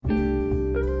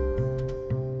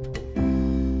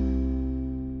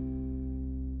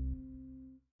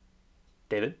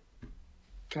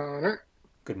Connor.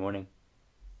 Good morning.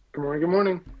 Good morning. Good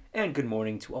morning. And good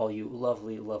morning to all you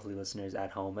lovely, lovely listeners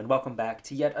at home, and welcome back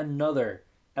to yet another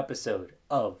episode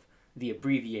of the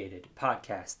abbreviated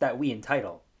podcast that we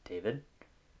entitle, David.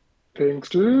 Thanks,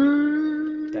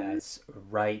 dude. That's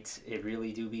right. It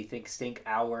really do be Think Stink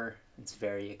Hour. It's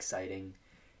very exciting.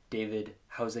 David,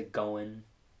 how's it going?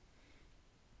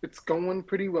 It's going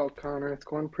pretty well, Connor. It's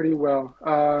going pretty well.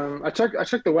 I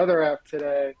checked the weather app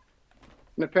today,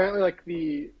 and apparently, like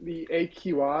the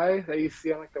AQI that you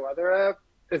see on like the weather app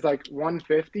is like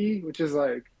 150, which is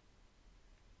like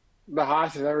the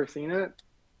highest I've ever seen it.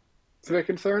 It's a bit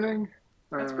concerning.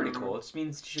 That's pretty Um, cool. It just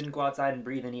means you shouldn't go outside and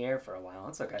breathe any air for a while.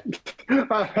 That's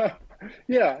okay.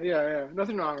 yeah.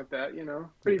 Nothing wrong with that.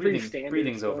 Pretty standard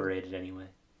Breathing's stuff. overrated anyway.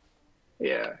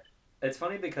 Yeah. It's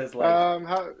funny because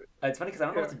How? it's funny because I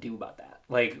don't know what Yeah. to do about that.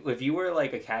 Like, if you were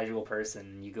like a casual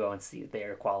person, you go and see the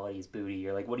air quality is booty.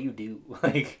 You're like, what do you do?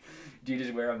 Like, do you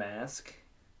just wear a mask?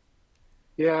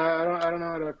 Yeah, I don't know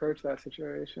how to approach that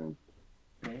situation.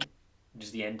 Right?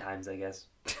 Just the end times, I guess.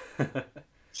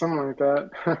 Something like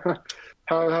that.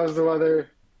 How's the weather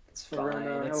It's over in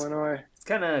fine. Illinois? It's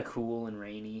kind of cool and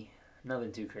rainy.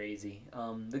 Nothing too crazy.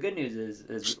 The good news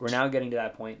is we're now getting to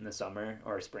that point in the summer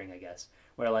or spring, I guess,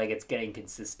 where like it's getting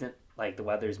consistent. Like the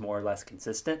weather's more or less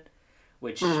consistent,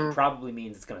 which Hmm. probably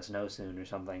means it's gonna snow soon or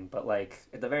something. But like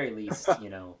at the very least,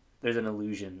 there's an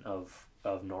illusion of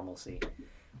normalcy,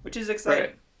 which is Right.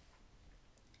 exciting.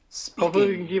 Hopefully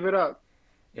we can Speaking, keep it up.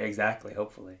 yeah, exactly.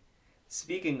 Hopefully,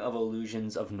 speaking of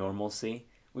illusions of normalcy,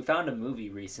 we found a movie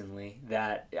recently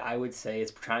that I would say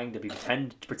is trying to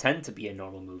pretend to be a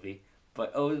normal movie,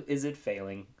 but oh, is it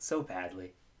failing so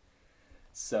badly?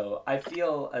 So I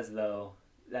feel as though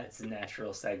that's a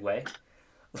natural segue.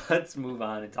 Let's move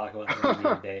on and talk about the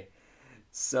movie today.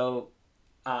 So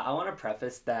I want to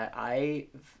preface that I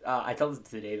told this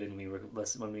to David when we were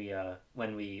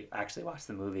when we actually watched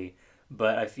the movie,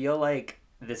 but I feel like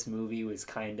this movie was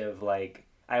kind of like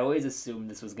I always assumed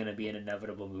this was going to be an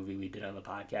inevitable movie we did on the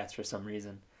podcast for some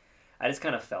reason. I just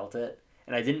kind of felt it,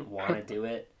 and I didn't want to do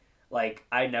it. Like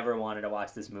I never wanted to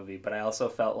watch this movie, but I also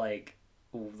felt like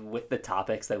with the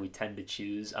topics that we tend to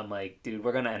choose, I'm like, dude,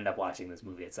 we're gonna end up watching this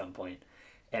movie at some point,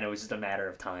 and it was just a matter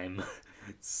of time.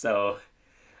 So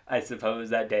I suppose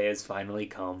that day has finally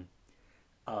come,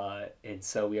 and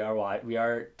so we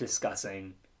are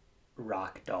discussing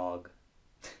Rock Dog,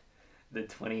 the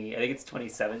 20 I think it's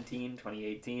 2017,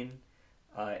 2018,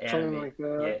 Something like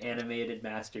that. animated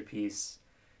masterpiece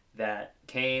that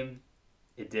came,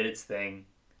 it did its thing,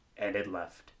 and it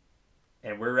left,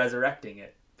 and we're resurrecting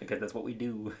it because that's what we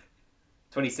do.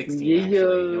 2016 actually, it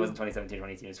Yeah, wasn't 2017,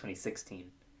 2018, it was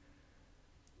 2016.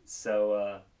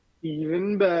 So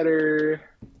even better.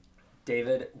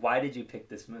 David, why did you pick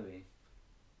this movie?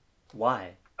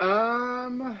 Why?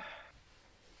 Um,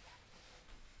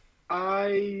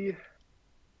 I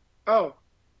oh,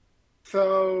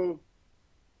 so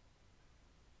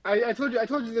I told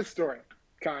you this story,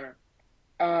 Connor.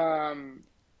 Um,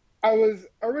 I was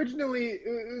originally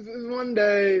it was one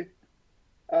day.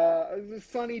 It was a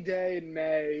sunny day in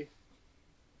May,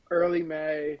 early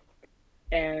May,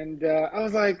 and I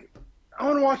was like, I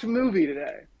want to watch a movie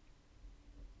today.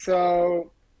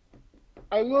 So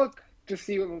I look to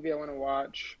see what movie I want to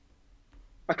watch.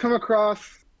 I come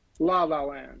across La La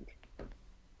Land,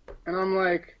 and I'm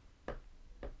like,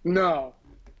 no,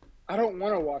 I don't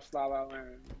want to watch La La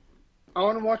Land. I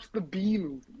want to watch the B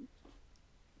movie.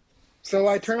 So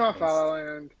I Jesus turn off La La Christ.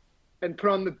 Land and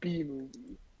put on the B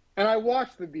movie, and I watch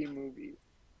the B movie.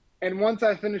 And once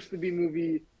I finish the B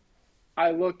movie,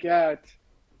 I look at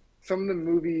some of the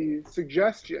movie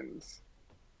suggestions,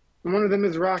 and one of them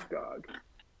is Rock Dog,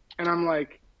 and I'm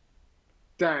like,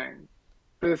 dang,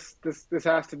 this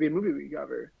has to be a movie we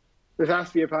cover. This has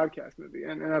to be a podcast movie,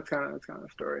 and that's kind of the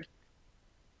story.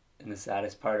 And the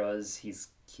saddest part was he's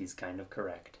kind of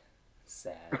correct.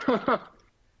 Sad.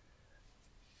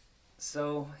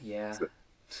 So yeah.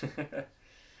 So,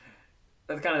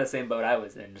 That's kind of the same boat I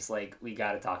was in. Just like we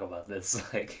got to talk about this.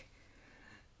 Like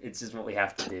it's just what we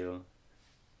have to do.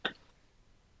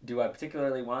 Do I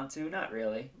particularly want to? Not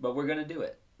really, but we're gonna do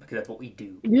it because that's what we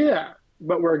do, yeah,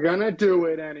 but we're gonna do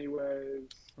it anyways.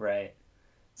 right?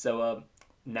 So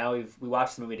now we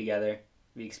watched the movie together.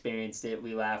 We experienced it.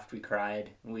 We laughed. We cried.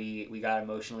 We got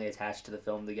emotionally attached to the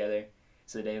film together.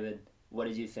 So David, what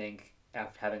did you think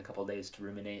after having a couple days to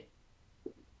ruminate?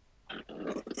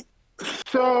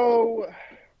 So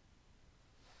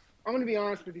I'm gonna be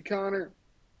honest with you, Connor.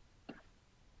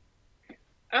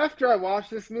 After I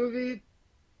watched this movie,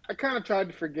 I kind of tried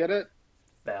to forget it.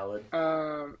 Valid.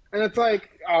 And it's like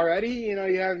already, you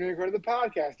haven't recorded the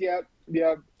podcast. Yep,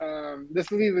 yep.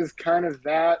 This movie was kind of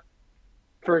that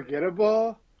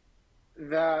forgettable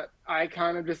that I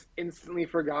kind of just instantly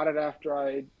forgot it after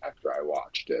I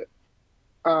watched it.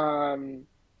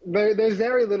 There's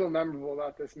very little memorable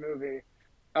about this movie.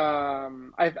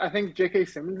 I think J.K.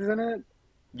 Simmons is in it.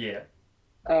 Yeah.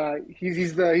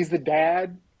 He's the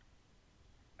dad.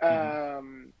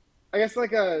 Hmm. I guess I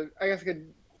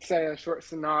could say a short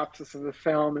synopsis of the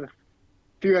film if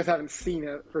you guys haven't seen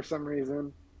it for some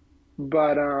reason.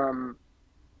 But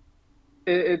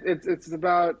it's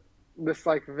about this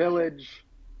like village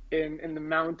in the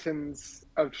mountains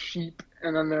of sheep,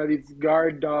 and then there are these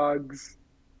guard dogs,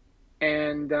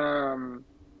 and the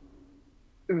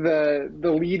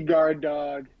lead guard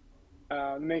dog,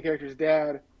 the main character's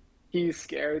dad, he's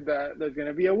scared that there's going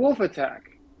to be a wolf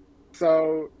attack,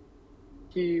 so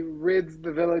he rids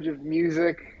the village of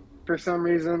music for some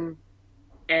reason,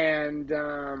 and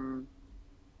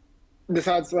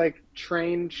decides to like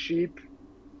train sheep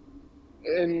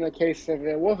in the case of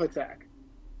a wolf attack.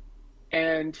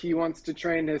 And he wants to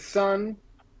train his son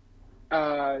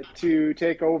to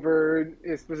take over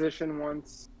his position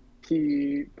once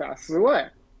he passes away.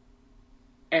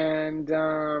 And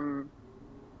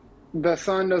the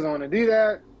son doesn't want to do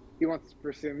that. He wants to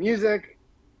pursue music.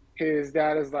 His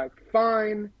dad is like,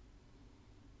 fine,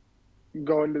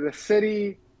 go into the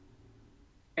city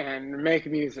and make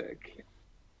music.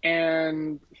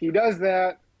 And he does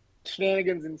that.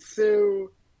 Shenanigans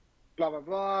ensue, blah, blah,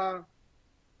 blah.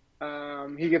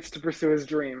 He gets to pursue his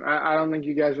dream. I don't think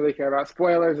you guys really care about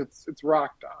spoilers. It's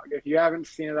Rock Dog. If you haven't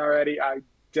seen it already, I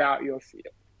doubt you'll see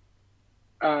it.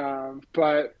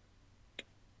 But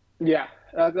yeah,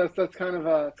 that's kind of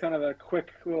a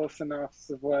quick little synopsis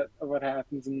of what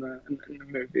happens in the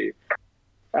movie.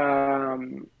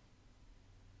 Um,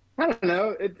 I don't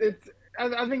know.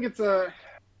 I think it's a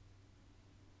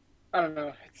I don't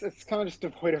know. It's kind of just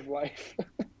devoid of life.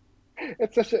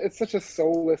 It's such a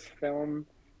soulless film,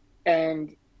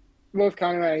 and both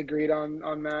Connie and I agreed on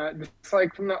that. Just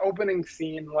like from the opening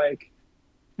scene, like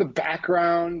the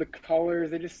background, the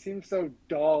colors, they just seem so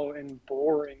dull and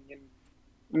boring and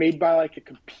made by like a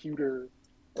computer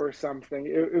or something.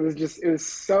 It was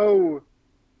so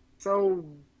so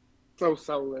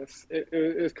soulless.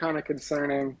 It was kind of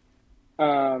concerning.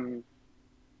 Um,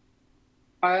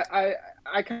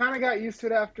 I kind of got used to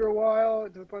it after a while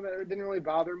to the point that it didn't really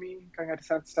bother me. Kind of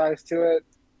got desensitized to it,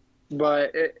 but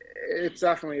it's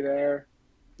definitely there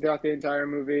throughout the entire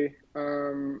movie.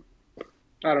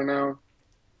 I don't know.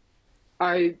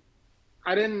 I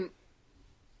I didn't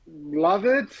love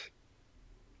it.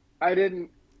 I didn't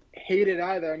hate it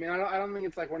either. I mean, I don't think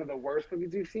it's like one of the worst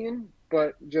movies you've seen,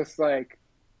 but just like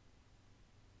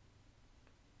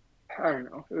I don't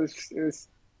know, it was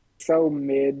so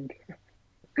mid.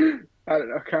 I don't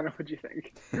know, kind of what you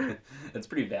think. That's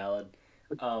pretty valid.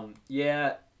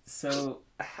 Yeah, so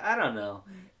I don't know.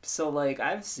 So like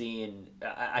I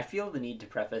feel the need to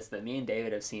preface that me and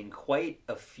David have seen quite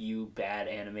a few bad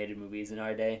animated movies in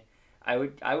our day. I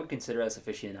would consider us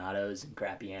aficionados in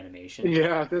crappy animation.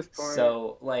 Yeah, at this point.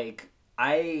 So like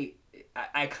I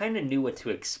kind of knew what to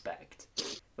expect.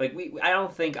 Like I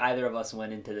don't think either of us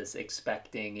went into this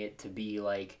expecting it to be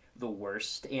like the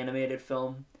worst animated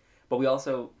film, but we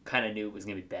also kind of knew it was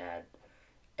gonna be bad,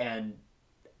 and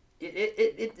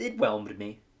it whelmed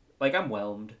me. Like I'm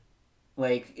whelmed.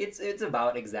 Like it's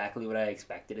about exactly what I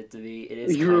expected it to be. It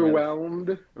is You were kind of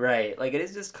whelmed. right. Like it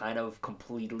is just kind of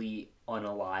completely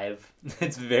unalive.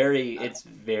 It's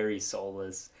very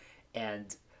soulless,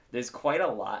 and there's quite a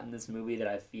lot in this movie that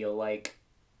I feel like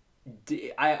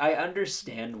I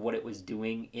understand what it was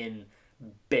doing in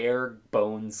bare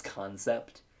bones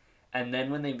concept, and then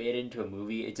when they made it into a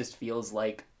movie, it just feels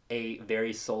like a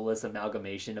very soulless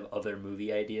amalgamation of other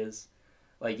movie ideas.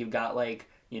 Like you've got like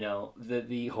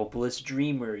the hopeless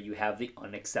dreamer, you have the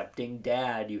unaccepting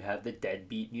dad, you have the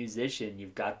deadbeat musician,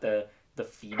 you've got the Huh.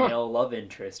 female love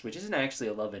interest, which isn't actually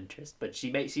a love interest, but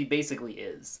she basically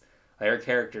is. Like, her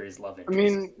character is love I interest.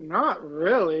 mean, not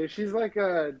really. She's like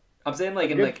I'm saying a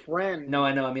like in good like friend. no,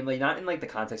 I know. I mean like not in like the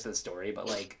context of the story, but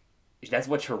like that's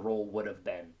what her role would have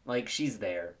been. Like she's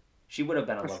there. She would have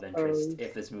been a I love interest suppose.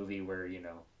 if this movie were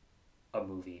a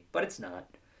movie, but it's not.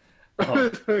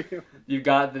 Um, you've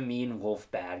got the mean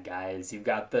wolf bad guys. You've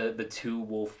got the two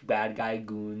wolf bad guy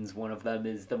goons. One of them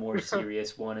is the more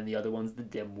serious one, and the other one's the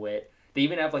dimwit. They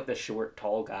even have like the short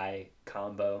tall guy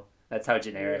combo. That's how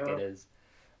generic it Yeah. is.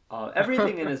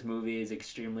 Everything in this movie is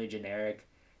extremely generic,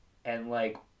 and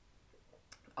like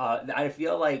I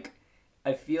feel like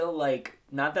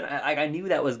not that I knew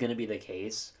that was gonna be the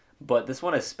case, But this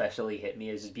one especially hit me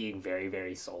as just being very,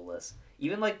 very soulless.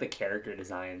 Even like the character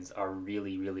designs are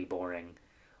really, really boring.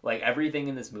 Like everything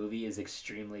in this movie is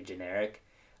extremely generic.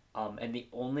 And the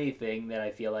only thing that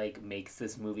I feel like makes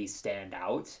this movie stand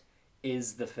out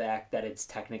is the fact that it's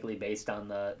technically based on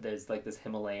there's like this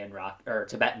Himalayan rock or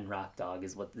Tibetan rock dog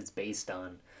is what it's based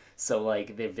on. So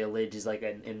like the village is like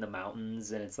in the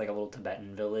mountains and it's like a little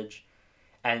Tibetan village.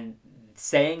 And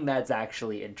saying that's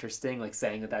actually interesting, like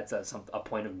saying that that's a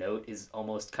point of note, is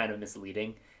almost kind of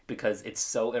misleading because it's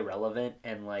so irrelevant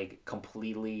and like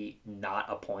completely not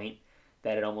a point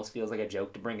that it almost feels like a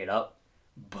joke to bring it up.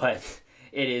 But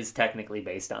it is technically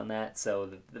based on that, so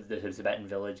the Tibetan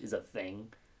village is a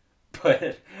thing.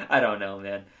 But I don't know,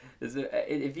 man.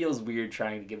 It feels weird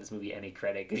trying to give this movie any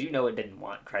credit because you know it didn't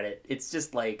want credit. It's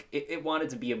just like it wanted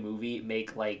to be a movie,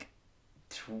 make like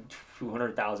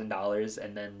 $200,000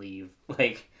 and then leave.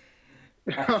 Like,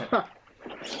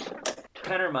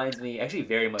 kind of reminds me, actually,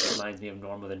 very much reminds me of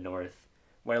Norm of the North,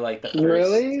 where like the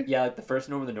first, Really? yeah, like the first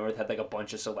Norm of the North had like a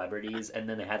bunch of celebrities, and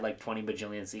then they had like 20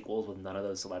 bajillion sequels with none of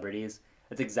those celebrities.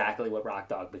 That's exactly what Rock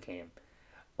Dog became.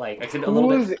 Like, except Who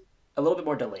was a little bit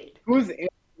more delayed. who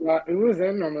was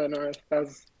in Norman the North?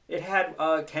 That's It had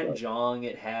Ken Jeong,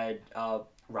 it had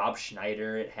Rob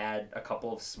Schneider, it had a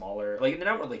couple of smaller, like they're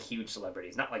not like huge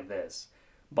celebrities, not like this,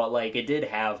 but like it did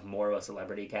have more of a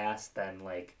celebrity cast than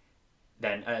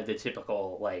the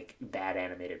typical like bad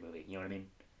animated movie. You know what I mean?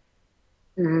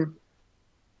 mhm.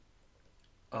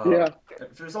 Uh, Yeah.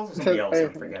 there's also somebody So, else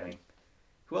I'm forgetting.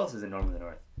 Who else is in Norman of the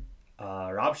North?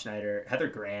 Rob Schneider, Heather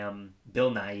Graham,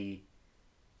 Bill Nighy,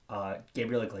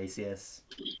 Gabriel Iglesias.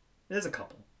 There's a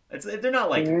couple.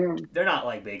 mm, They're not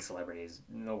like big celebrities,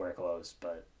 nowhere close,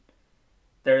 but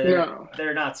they're no,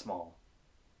 they're not small.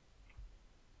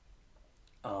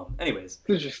 Anyways, it's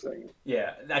interesting.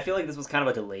 yeah, I feel like this was kind of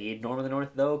a delayed Norm of the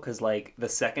North though, because like the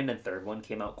second and third one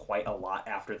came out quite a lot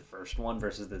after the first one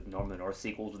versus the Norm of the North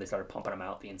sequels, where they started pumping them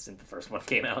out the instant the first one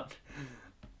came out.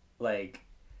 Like,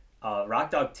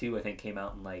 Rock Dog 2, I think came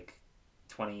out in like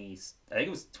 20, I think it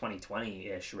was 2020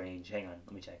 ish range. Hang on,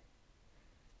 let me check.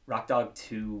 Rock Dog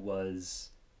 2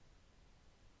 was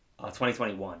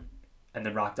 2021, and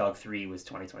then Rock Dog 3 was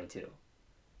 2022.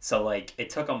 So like it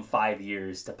took them 5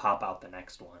 years to pop out the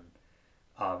next one,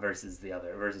 versus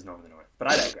Norm of the North. But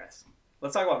I digress.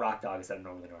 Let's talk about Rock Dog instead of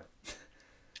Norm of the North.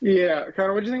 Yeah,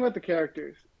 Connor, what do you think about the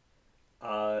characters?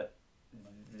 uh,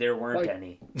 there weren't Like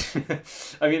any.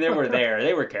 I mean, they were there.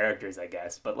 They were characters, I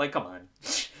guess. But like, come on,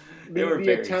 they were the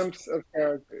very attempts of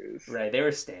characters. right. They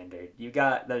were standard. You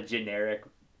got the generic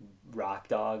Rock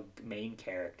Dog main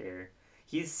character.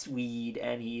 He's sweet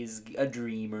and he's a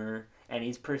dreamer and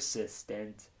he's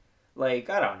persistent. Like,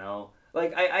 I don't know.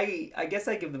 Like I guess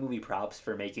I give the movie props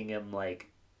for making him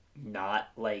like not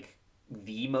like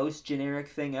the most generic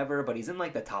thing ever, but he's in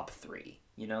like the top three,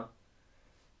 you know?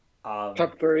 Um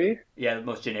Top three? yeah, the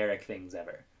most generic things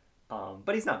ever.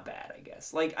 But he's not bad, I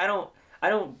guess. Like I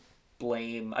don't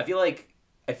blame I feel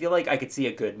like I could see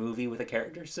a good movie with a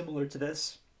character similar to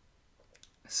this.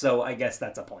 So I guess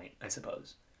that's a point, I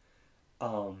suppose.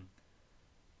 Um,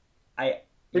 I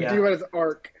What do yeah, you about his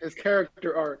arc, his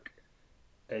character arc?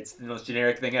 it's the most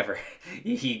generic thing ever.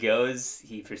 He goes,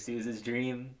 he pursues his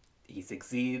dream, he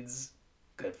succeeds.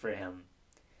 Good for him.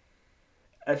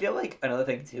 I feel like another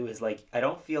thing too is like I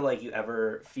don't feel like you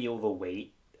ever feel the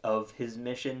weight of his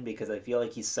mission because I feel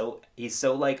like he's so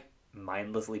like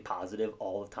mindlessly positive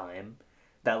all the time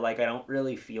that like I don't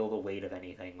really feel the weight of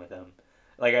anything with him.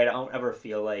 Like I don't ever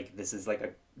feel like this is like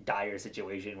a dire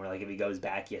situation where like if he goes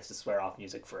back he has to swear off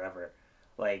music forever.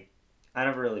 Like I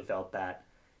never really felt that.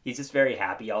 He's just very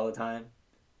happy all the time.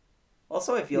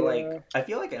 Also, Yeah. I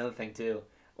feel like another thing too.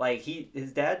 Like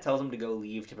his dad tells him to go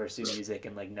leave to pursue music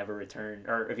and like never return,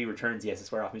 or if he returns, he has to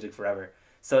swear off music forever.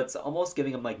 So it's almost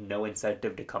giving him like no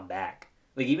incentive to come back.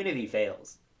 Like even if he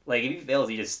fails, like if he fails,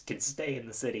 he just can stay in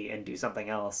the city and do something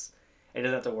else. He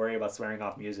doesn't have to worry about swearing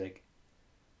off music.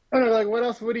 I don't know, like what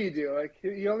else would he do? Like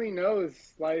he only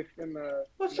knows life in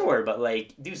Well, sure, but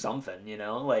like do something, you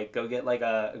know, like go get like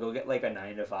a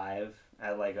 9 to 5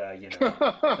 at like a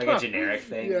like a generic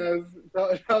thing. Yes.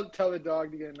 Tell the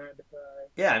dog to get a 9 to 5.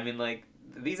 Yeah, I mean, like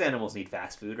these animals need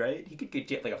fast food, right? He could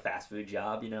get like a fast food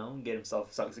job, get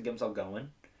himself going,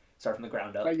 start from the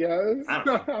ground I up. I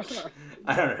don't know. guess.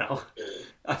 I don't know.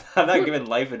 I'm not giving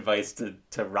life advice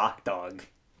to Rock Dog,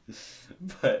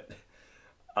 but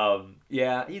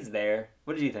yeah, he's there.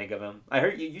 What did you think of him? I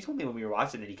heard you told me when we were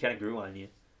watching it, he kind of grew on you.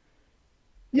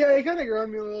 Yeah, he kind of grew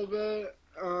on me a little bit.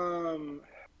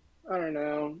 I don't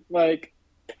know. Like,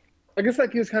 I guess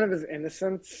like he was kind of his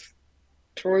innocence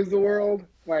towards the world.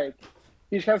 Like,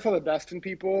 he just kind of saw the best in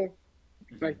people,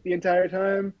 Hmm. like the entire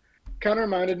time. Kind of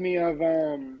reminded me of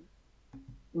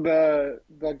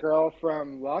the girl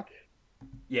from Luck.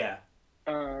 Yeah.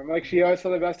 Like she always saw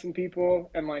the best in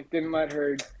people and like didn't let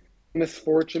her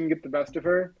misfortune get the best of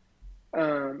her.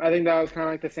 I think that was kind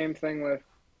of like the same thing with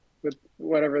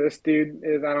whatever this dude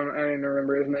is. I don't even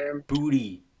remember his name.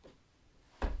 Booty.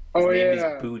 His Oh name is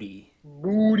yeah, Booty,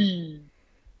 Booty.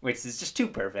 which is just too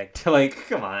perfect. Like,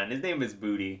 come on, his name is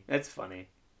Booty. That's funny.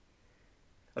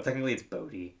 Well, technically it's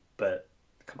Bodhi, but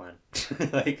come on.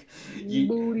 Like,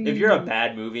 if you're a Booty.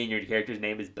 bad movie and your character's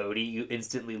name is Bodhi, you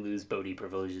instantly lose Bodhi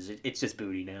privileges. It's just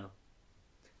Booty now.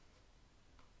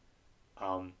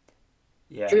 Um,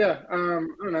 So yeah. yeah, I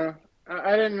don't know.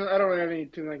 I don't have any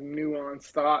too like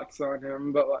nuanced thoughts on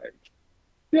him, but like,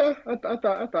 yeah, I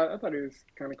thought he was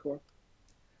kind of cool.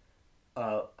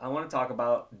 I want to talk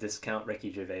about Discount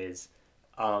Ricky Gervais.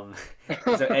 Um,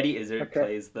 so Eddie Izzard Okay.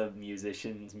 plays the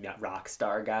musician's rock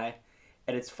star guy,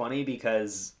 and it's funny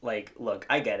because like, look,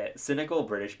 I get it. Cynical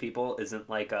British people isn't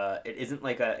like a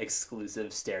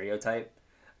exclusive stereotype,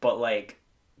 but like,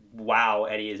 wow,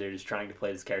 Eddie Izzard is trying to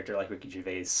play this character like Ricky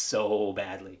Gervais so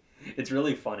badly. It's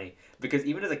really funny because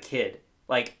even as a kid,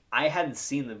 like I hadn't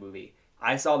seen the movie.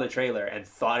 I saw the trailer and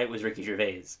thought it was Ricky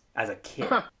Gervais as a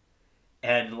kid.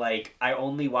 And like I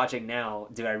only watching now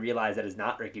do I realize that it's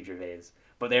not Ricky Gervais,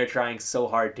 but they're trying so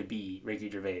hard to be Ricky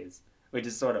Gervais, which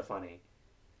is sort of funny.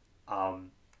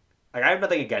 Um, like I have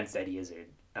nothing against Eddie Izzard.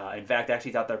 In fact, I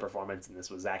actually thought their performance in this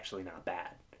was actually not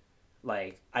bad.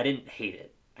 Like I didn't hate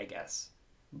it, I guess.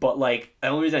 But like the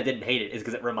only reason I didn't hate it is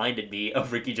because it reminded me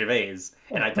of Ricky Gervais,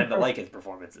 and I tend to like his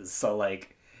performances. So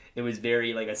like it was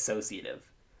very like associative.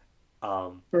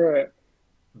 Um, Right.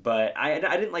 but I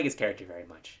didn't like his character very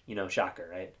much. You know, shocker,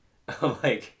 right?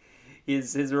 Like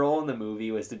his role in the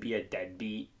movie was to be a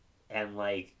deadbeat, and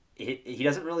like he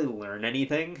doesn't really learn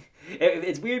anything.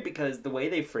 It's weird because the way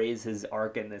they phrase his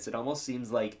arc in this, it almost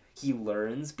seems like he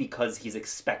learns because he's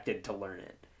expected to learn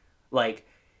it. Like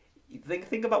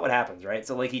think about what happens, right?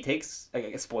 So like he takes I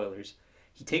guess spoilers.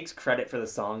 He takes credit for the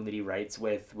song that he writes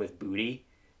with Booty,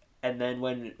 and then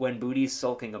when Booty's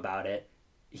sulking about it,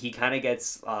 he kind of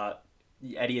gets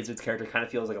Eddie Izzard's character kind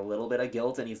of feels like a little bit of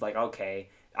guilt, and he's like, okay,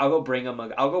 I'll go bring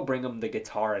him the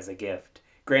guitar as a gift.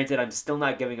 Granted, I'm still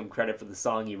not giving him credit for the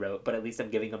song he wrote, but at least I'm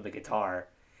giving him the guitar.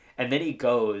 And then he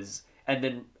goes, and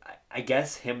then I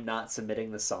guess him not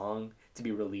submitting the song to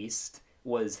be released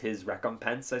was his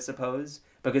recompense, I suppose,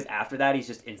 because after that he's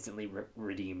just instantly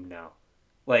redeemed now.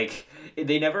 Like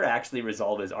they never actually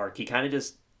resolve his arc. He kind of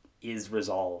just is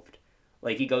resolved.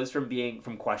 Like he goes from being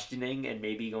from questioning and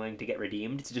maybe going to get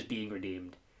redeemed to just being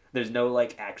redeemed. There's no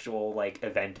like actual like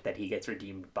event that he gets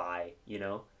redeemed by, you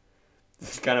know?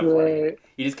 It's kind of funny. Right.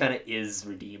 He just kind of is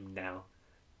redeemed now.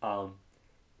 Um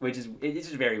which is it's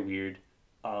just very weird.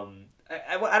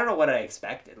 I don't know what I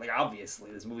expected. Like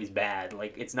obviously this movie's bad.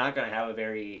 Like it's not going to have a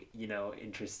very, you know,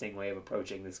 interesting way of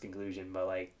approaching this conclusion, but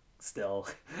like still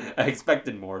I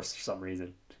expected more for some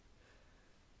reason.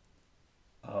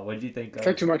 What did you think It's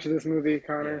like of too much of this movie,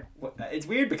 Yeah, Connor. it's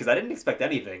weird because I didn't expect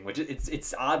anything, which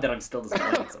it's odd that I'm still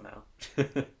disappointed somehow.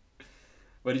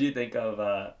 What did you think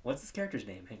of what's this character's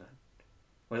name? Hang on.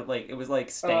 It was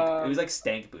like Um,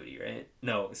 Stank Booty, right?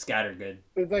 No, Scattergood.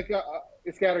 it's like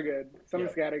it's Scattergood. Some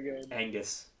Yep. Scattergood.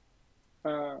 Angus.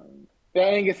 Yeah,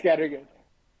 I think it's Scattergood.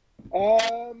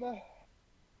 Um,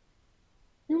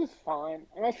 he was fine.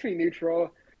 I was pretty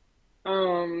neutral.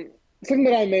 Something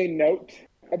that I may note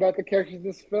about the characters in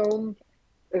this film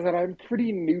is that I'm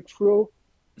pretty neutral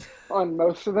on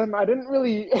most of them. I didn't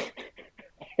really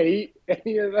hate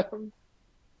any of them,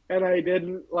 and I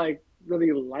didn't like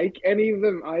really like any of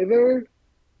them either.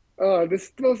 This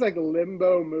feels like a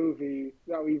limbo movie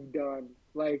that we've done.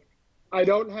 Like, I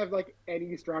don't have like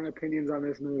any strong opinions on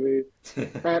this movie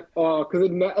at all because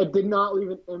it did not leave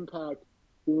an impact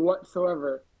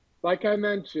whatsoever. Like I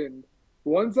mentioned,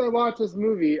 once I watched this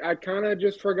movie, I kind of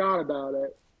just forgot about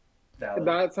it. Valid.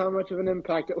 That's how much of an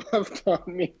impact it left on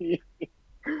me.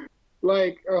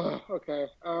 Like, oh, okay.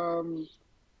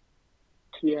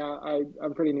 Yeah,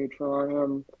 I'm pretty neutral on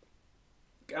him.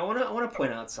 I wanna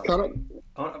point out Kind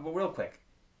something. Real quick.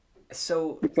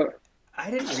 So of,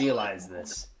 I didn't realize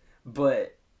this,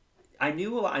 but I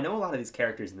know a lot of these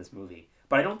characters in this movie,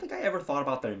 but I don't think I ever thought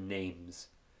about their names.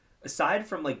 Aside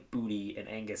from like Booty and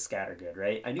Angus Scattergood,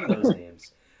 right? I knew those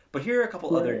names. But here are a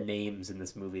couple other right. names in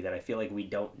this movie that I feel like we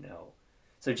don't know.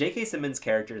 So J.K. Simmons'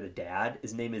 character, the dad,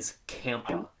 his name is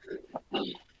Campa.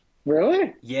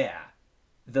 Really? Yeah.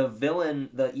 The villain,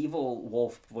 the evil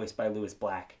wolf voiced by Lewis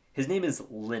Black, his name is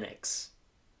Linux.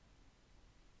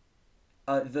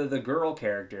 The girl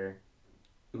character,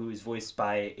 who's voiced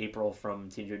by April from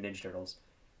Teenage Mutant Ninja Turtles.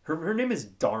 Her name is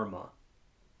Dharma,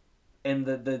 and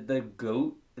the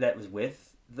goat that was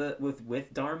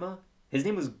with Dharma, his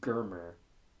name was Germer.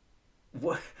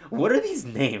 What are these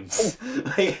names?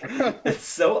 Like, it's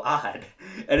so odd,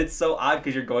 and it's so odd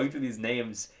because you're going through these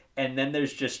names, and then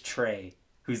there's just Trey,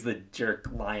 who's the jerk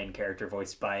lion character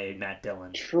voiced by Matt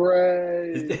Dillon.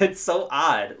 Trey. It's so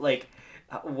odd. Like,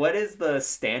 what is the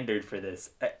standard for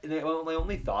this? My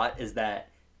only thought is that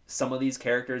some of these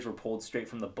characters were pulled straight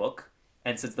from the book,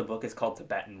 and since the book is called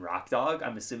Tibetan Rock Dog,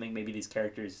 I'm assuming maybe these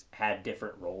characters had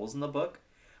different roles in the book.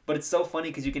 But it's so funny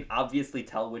because you can obviously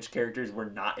tell which characters were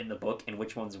not in the book and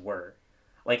which ones were.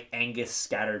 Like Angus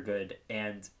Scattergood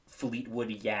and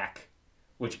Fleetwood Yak,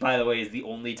 which, by the way, is the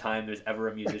only time there's ever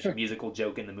a musical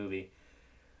joke in the movie.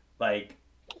 Like,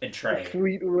 and Trey.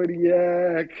 Fleetwood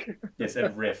Yak. Yes,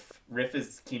 and Riff. Riff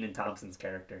is Kenan Thompson's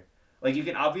character. Like, you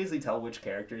can obviously tell which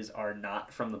characters are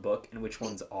not from the book and which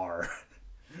ones are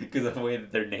because of the way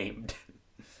that they're named.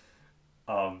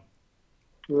 Um,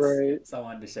 Right. so I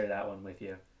wanted to share that one with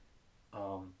you.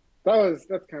 Um, That's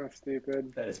kind of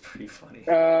stupid. that is pretty funny.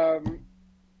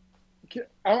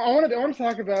 I want to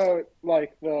talk about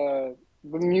like the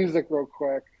music real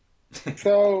quick.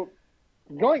 So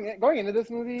going into this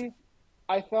movie,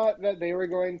 I thought that they were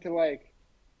going to like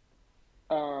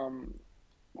um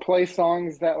play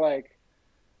songs that like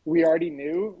we already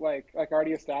knew, like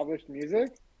already established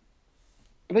music,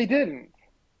 but they didn't.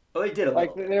 Oh, they did a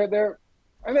Like little bit. they're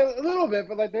I mean, a little bit,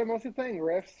 but like they're mostly playing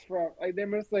riffs from like they're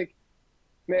most like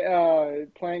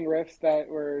playing riffs that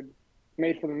were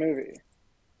made for the movie.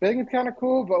 I think it's kind of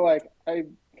cool, but like I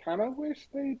kind of wish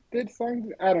they did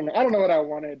songs. I don't know. I don't know what I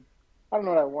wanted. I don't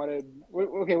know what I wanted.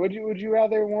 Okay, would you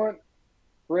rather want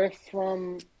riffs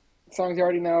from songs you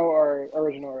already know or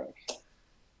original riffs?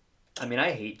 I mean,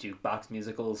 I hate jukebox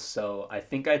musicals, so I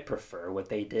think I'd prefer what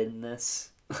they did in this.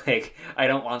 Like, I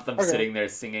don't want them Okay. sitting there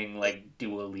singing like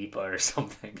Dua Lipa or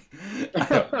something. I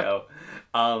don't know.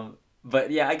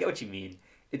 But yeah, I get what you mean.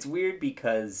 It's weird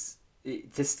because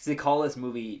to call this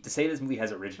movie to say this movie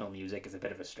has original music is a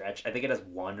bit of a stretch. I think it has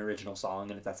one original song,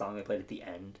 and it's that song they played at the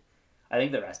end. I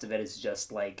think the rest of it is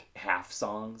just like half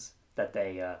songs that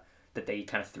they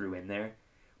kind of threw in there.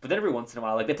 But then every once in a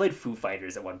while, like they played Foo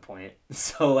Fighters at one point,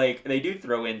 so like they do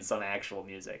throw in some actual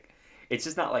music. It's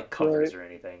just not like Right. covers or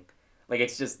anything. Like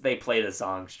it's just they play the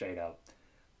song straight up.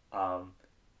 Um,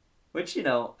 which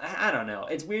I don't know.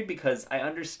 It's weird because I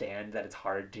understand that it's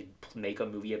hard to make a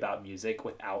movie about music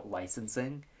without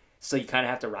licensing. So you kind of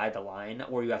have to ride the line,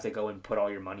 or you have to go and put all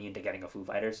your money into getting a Foo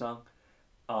Fighters song.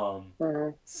 Um,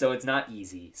 Uh-huh. so it's not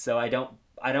easy. So I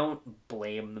don't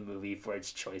blame the movie for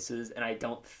its choices, and I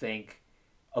don't think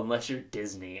unless you're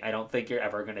Disney, I don't think you're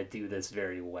ever gonna do this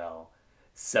very well.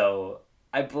 So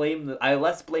I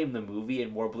less blame the movie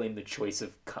and more blame the choice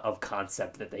of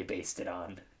concept that they based it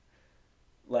on.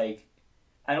 Like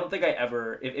I don't think I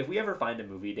ever if we ever find a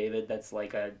movie, David, that's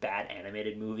like a bad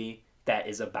animated movie that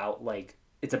is about like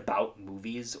it's about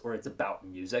movies or it's about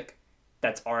music,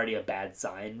 that's already a bad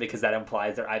sign because that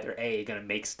implies they're either A gonna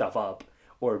make stuff up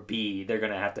or B they're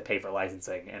gonna have to pay for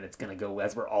licensing and it's gonna go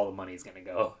that's where all the money's gonna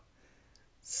go.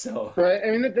 So Right.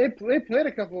 I mean, they played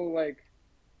a couple like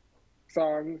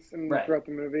songs and right. throughout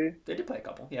the movie. They did play a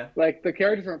couple, yeah. Like the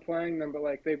characters weren't playing them, but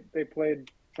like they played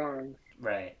songs.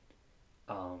 Right.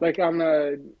 Um Like on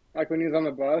the like when he was on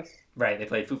the bus, right, they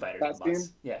played Foo Fighters on that the scene.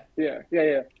 bus. Yeah. Yeah, yeah,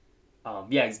 yeah.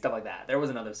 Yeah, stuff like that. There was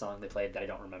another song they played that I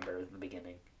don't remember at the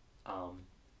beginning.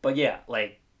 But yeah,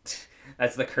 like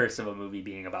that's the curse of a movie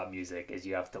being about music is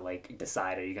you have to like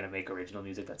decide are you gonna make original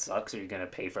music that sucks or you're gonna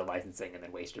pay for licensing and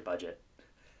then waste your budget.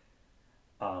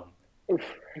 Um, Oof.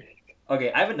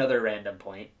 okay, I have another random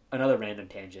point, another random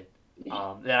tangent.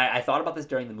 That I thought about this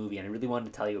during the movie and I really wanted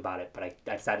to tell you about it, but I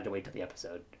decided to wait till the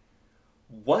episode.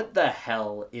 What the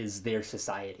hell is their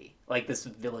society? Like this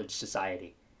village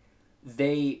society?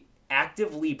 They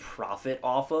actively profit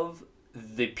off of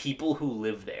the people who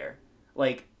live there.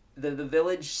 Like the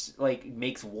village like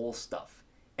makes wool stuff,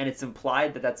 and it's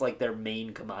implied that that's like their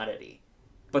main commodity.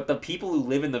 But the people who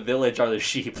live in the village are the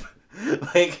sheep.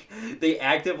 Like they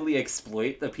actively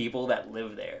exploit the people that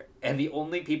live there, and the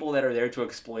only people that are there to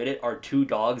exploit it are two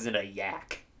dogs and a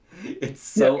yak. It's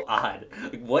Yeah, so odd.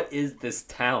 Like, what is this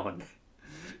town?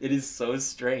 It is so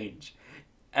strange.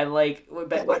 And like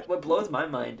what blows my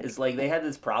mind is like they had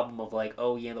this problem of like,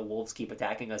 oh yeah, the wolves keep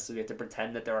attacking us, so we have to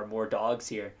pretend that there are more dogs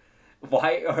here.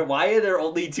 Why are there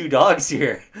only two dogs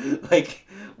here? Like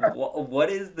what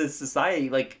is this society?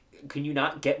 Like can you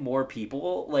not get more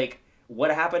people? Like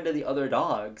what happened to the other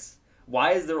dogs?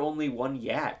 Why is there only one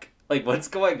yak? Like what's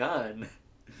going on?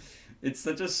 It's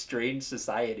such a strange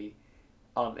society.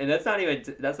 And that's not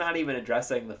even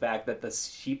addressing the fact that the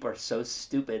sheep are so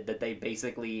stupid that they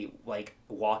basically like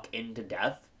walk into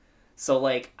death. So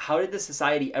like, how did the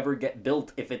society ever get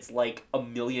built if it's like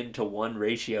 1,000,000 to 1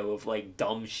 ratio of like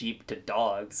dumb sheep to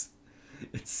dogs?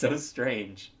 It's so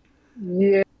strange.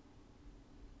 Yeah,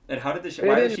 And how did they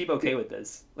why are the didn't sheep okay with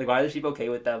this? Like, why are the sheep okay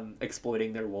with them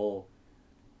exploiting their wool?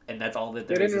 And that's all that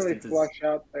they their didn't really existence is. flesh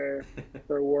out their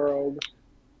world.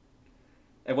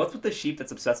 And what's with the sheep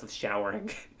that's obsessed with showering?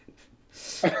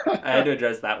 I had to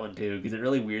address that one too because it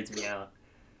really weirds me out.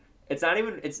 It's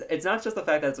not just the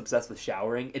fact that it's obsessed with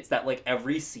showering. It's that like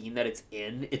every scene that it's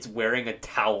in, it's wearing a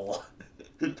towel.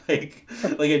 like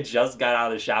it just got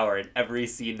out of the shower in every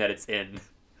scene that it's in.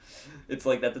 It's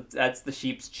like that's the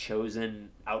sheep's chosen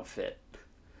outfit.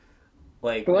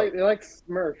 Like They like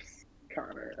Smurfs,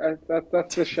 Connor.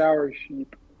 That's the shower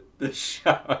sheep. the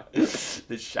shower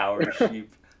the shower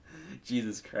sheep.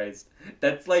 Jesus Christ.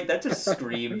 That's like that just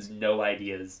screams no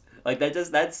ideas. Like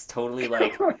that's totally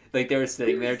like they were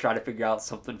sitting there trying to figure out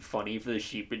something funny for the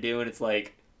sheep to do and it's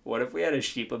like what if we had a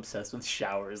sheep obsessed with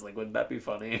showers? Like wouldn't that be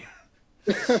funny?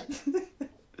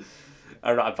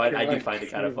 I don't know, I do find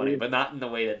it kind of funny, but not in the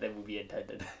way that the movie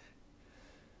intended.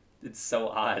 It's so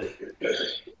odd.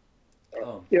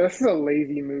 Oh, Yeah, this is a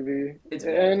lazy movie, it's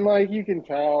very and like you can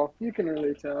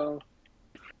really tell.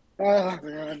 Oh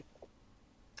man,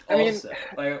 I mean, also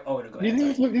like oh no, go do you ahead,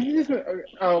 think sorry. this? Do you think this?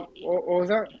 Oh, what was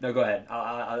that? No, go ahead.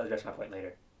 I'll address my point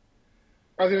later.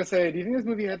 I was gonna say, do you think this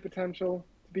movie had potential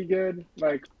to be good?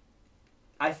 Like,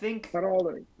 I think not all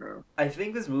the no. I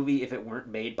think this movie, if it weren't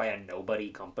made by a nobody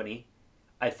company,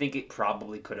 I think it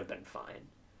probably could have been fine.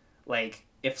 Like,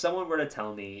 if someone were to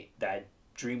tell me that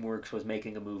DreamWorks was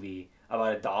making a movie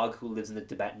about a dog who lives in the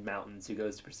Tibetan mountains who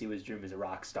goes to pursue his dream as a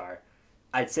rock star,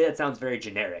 I'd say that sounds very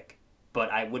generic,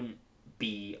 but I wouldn't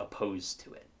be opposed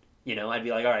to it. You know, I'd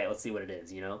be like, all right, let's see what it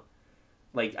is, you know?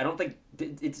 Like, I don't think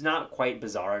it's not quite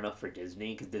bizarre enough for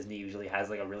Disney because Disney usually has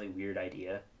like a really weird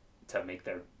idea to make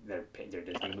their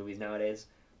Disney movies nowadays.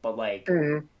 But like,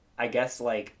 Mm-hmm. I guess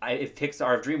like if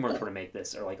Pixar, if DreamWorks were to make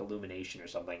this or like Illumination or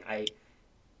something,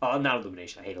 not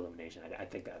Illumination. I hate Illumination. I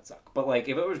think that'd suck. But like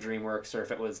if it was DreamWorks or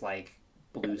if it was like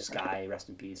Blue Sky, rest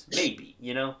in peace, maybe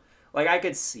you know, like I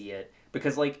could see it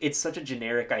because like it's such a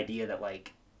generic idea that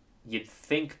like you'd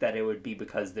think that it would be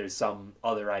because there's some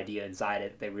other idea inside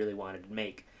it that they really wanted to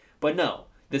make, but no,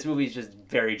 this movie is just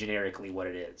very generically what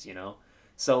it is, you know.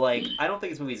 So like I don't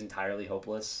think this movie is entirely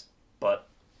hopeless, but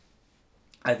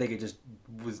I think it just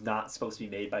was not supposed to be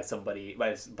made by somebody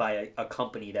by a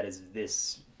company that is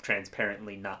this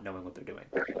transparently not knowing what they're doing.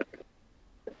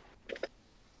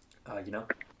 You know,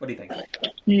 what do you think?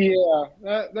 Yeah,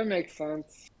 that makes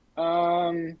sense.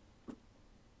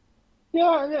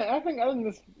 Yeah, yeah, I think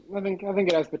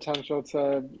it has potential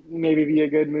to maybe be a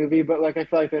good movie, but like I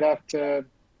feel like they'd have to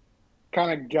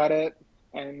kind of gut it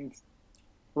and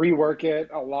rework it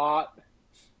a lot.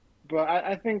 But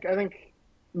I think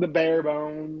the bare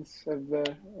bones of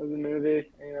the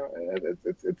movie, you know,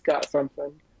 it's got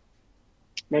something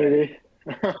Right. maybe.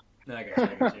 No, I got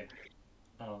you. I got you.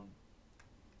 Um,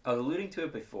 I was alluding to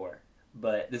it before,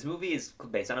 but this movie is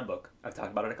based on a book. I've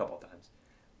talked about it a couple of times.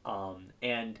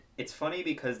 And it's funny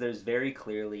because there's very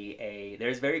clearly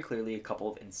a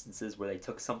couple of instances where they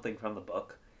took something from the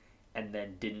book and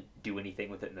then didn't do anything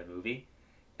with it in the movie.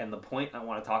 And the point I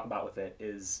want to talk about with it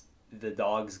is the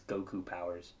dog's Goku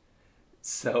powers.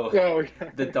 So Oh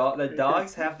the yeah.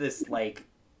 dogs have this like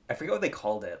I forget what they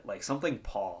called it, like something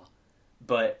paw,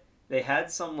 but they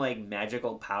had some like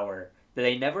magical power that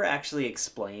they never actually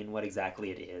explain what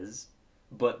exactly it is.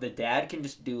 But the dad can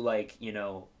just do like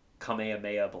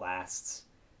Kamehameha blasts,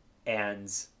 and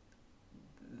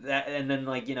and then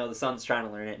like the son's trying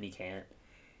to learn it and he can't.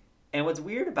 And what's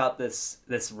weird about this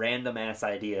random ass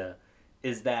idea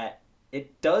is that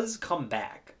it does come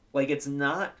back. Like it's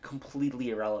not completely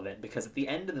irrelevant because at the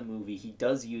end of the movie he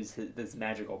does use this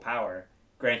magical power.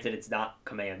 Granted, it's not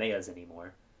Kamehamehas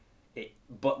anymore.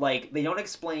 But like they don't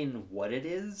explain what it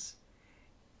is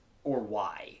or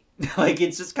why. Like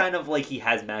it's just kind of like he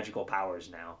has magical powers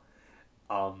now.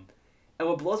 Um, and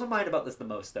what blows my mind about this the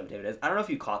most, though, David, is I don't know if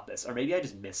you caught this, or maybe I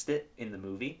just missed it in the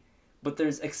movie, but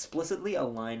there's explicitly a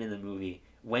line in the movie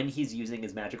when he's using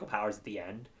his magical powers at the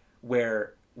end,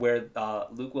 where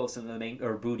Luke Wilson, the main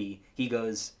or Booty, he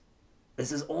goes,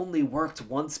 "This has only worked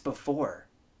once before,"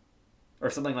 or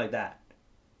something like that.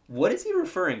 What is he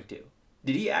referring to?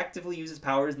 Did he actively use his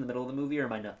powers in the middle of the movie, or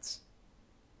am I nuts?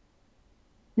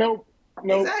 Nope,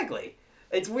 nope. Exactly.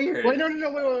 It's Wait, weird. no,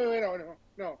 wait,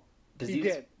 no. Does He he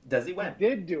use? did. Does he He win?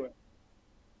 did do it.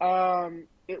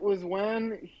 It was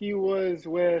when he was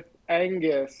with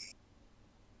Angus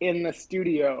in the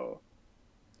studio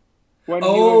when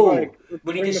he was like Oh,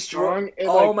 when he recording the destroy. song. It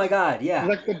Oh like my God, it was yeah.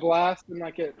 like the blast and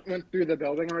like it went through the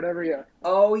building or whatever. Yeah.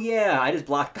 Oh yeah, I just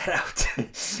blocked that out.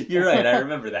 You're right. I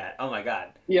remember that. Oh my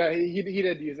God. Yeah, he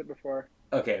did use it before.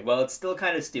 Okay, well, it's still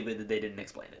kind of stupid that they didn't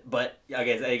explain it, but I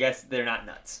guess they're not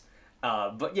nuts.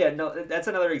 But yeah, no, that's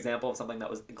another example of something that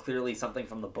was clearly something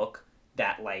from the book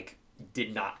that like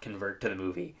did not convert to the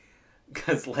movie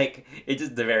because like it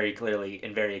just very clearly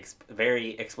and very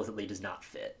explicitly does not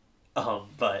fit.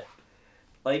 But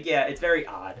like yeah, it's very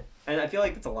odd, and I feel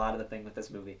like that's a lot of the thing with this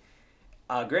movie.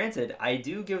 Granted, I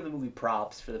do give the movie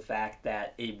props for the fact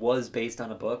that it was based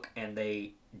on a book and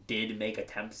they did make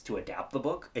attempts to adapt the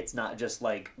book. It's not just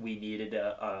like we needed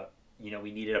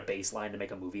we needed a baseline to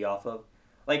make a movie off of.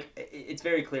 Like it's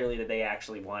very clearly that they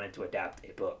actually wanted to adapt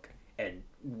a book and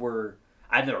were.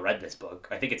 I've never read this book.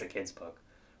 I think it's a kid's book,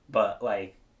 but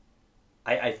like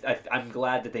I'm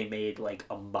glad that they made like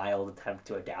a mild attempt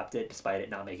to adapt it despite it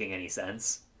not making any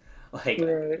sense. Like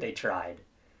Right. they tried,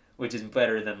 which is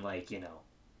better than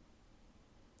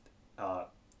uh,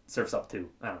 Surf's Up 2.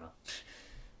 I don't know.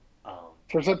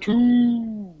 There's a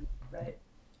two. Right.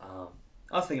 Um,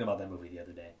 I was thinking about that movie the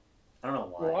other day. I don't know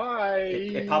why.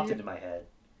 It popped Why? into my head.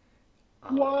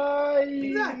 Um, Why?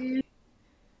 exactly.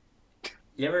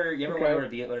 You ever wonder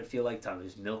Okay. what it feel like to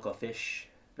just milk a fish?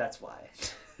 That's why.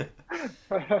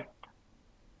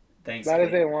 Thanks, That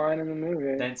is Vin. a line in the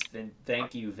movie.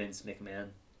 Thank you, Vince McMahon.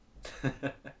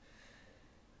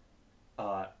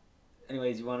 uh,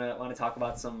 anyways, you wanna talk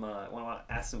about some? Want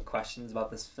to ask some questions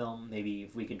about this film? Maybe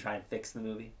if we can try and fix the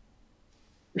movie.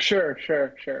 Sure,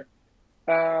 sure, sure.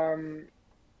 Um,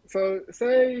 so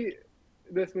say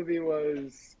this movie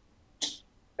was,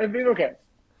 I mean, okay,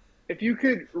 if you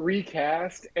could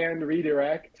recast and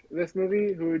redirect this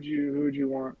movie, who would you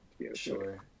want to be in this movie?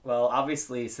 Sure. Well,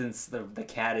 obviously, since the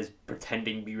cat is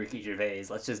pretending to be Ricky Gervais,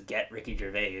 let's just get Ricky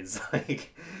Gervais.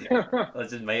 Like,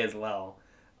 let's just may as well.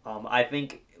 I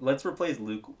think let's replace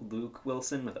Luke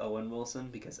Wilson with Owen Wilson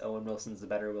because Owen Wilson's the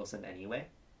better Wilson anyway.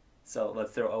 So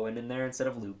let's throw Owen in there instead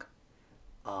of Luke.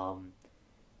 Um,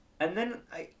 and then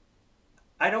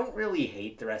I don't really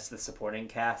hate the rest of the supporting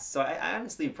cast, so I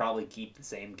honestly probably keep the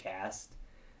same cast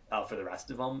for the rest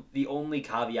of them. The only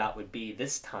caveat would be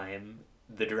this time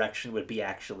the direction would be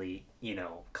actually,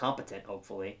 competent,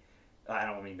 hopefully. I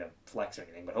don't mean to flex or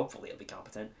anything, but hopefully it'll be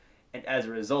competent. And as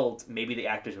a result, maybe the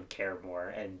actors would care more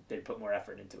and they'd put more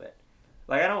effort into it.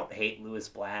 Like I don't hate Lewis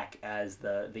Black as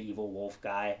the evil wolf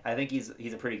guy. I think he's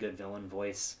a pretty good villain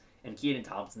voice. And Keaton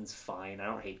Thompson's fine. I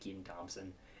don't hate Keaton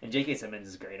Thompson. And J.K. Simmons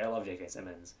is great. I love J.K.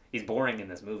 Simmons. He's boring in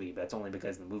this movie, but it's only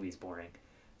because the movie's boring.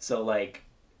 So like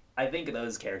I think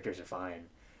those characters are fine.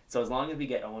 So as long as we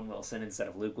get Owen Wilson instead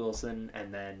of Luke Wilson,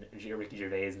 and then Ricky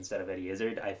Gervais instead of Eddie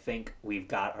Izzard, I think we've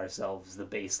got ourselves the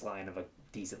baseline of a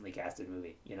decently casted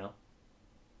movie. You know,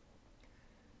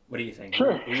 what do you think? Who,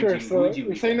 Sure, who would sure. you who would So you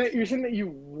you're recast? saying that you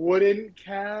wouldn't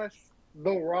cast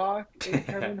The Rock and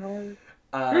Kevin Hart?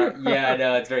 Yeah,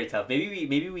 no, it's very tough.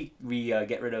 Maybe we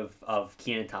get rid of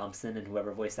Kenan Thompson and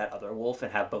whoever voiced that other wolf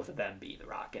and have both of them be The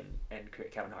Rock and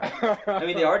Kevin Hart. I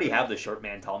mean, they already have the short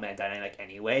man, tall man dynamic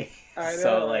anyway, I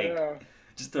so know, I like, know.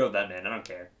 just throw them in. I don't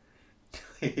care.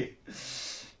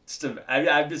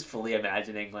 I'm just fully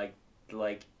imagining like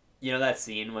that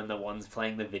scene when the one's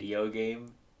playing the video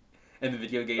game and the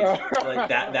video game like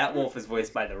that wolf is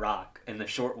voiced by The Rock and the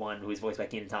short one who is voiced by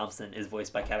Kenan Thompson is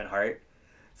voiced by Kevin Hart.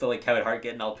 So like Kevin Hart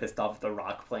getting all pissed off at The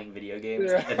Rock playing video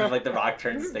games, and then like The Rock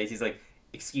turns his face, he's like,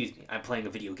 "Excuse me, I'm playing a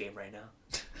video game right now."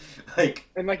 Like,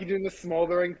 And like you doing the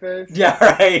smoldering face. yeah,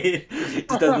 right.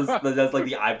 Just does like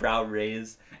the eyebrow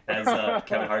raise as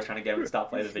Kevin Hart's trying to get him to stop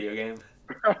playing the video game.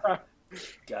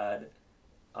 God,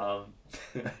 um,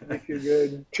 Too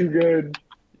good. Too good.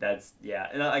 that's yeah.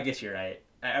 No, I guess you're right.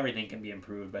 Everything can be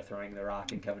improved by throwing The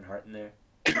Rock and Kevin Hart in there.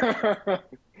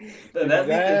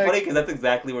 It's funny because that's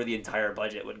exactly where the entire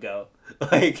budget would go.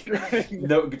 Like,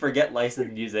 no, forget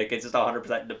licensed music. It's just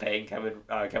 100% into paying Kevin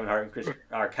Hart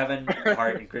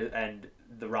and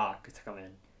The Rock to come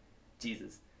in.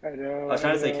 Jesus, I I know. was I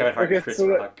trying to say know. Kevin Hart and Okay, Chris so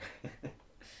Rock.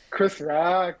 Chris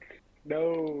Rock.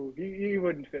 No, he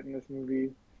wouldn't fit in this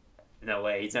movie. No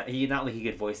way. He's not. He not like he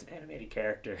could voice an animated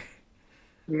character.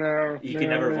 No, He could no,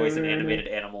 never no, voice an no, animated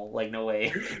animal. Like no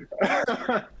way.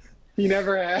 no. He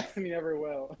never has, and he never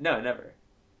will. No, never.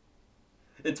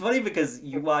 It's funny because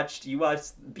you watched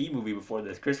B movie before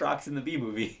this. Chris Rock's in the B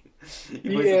movie. He He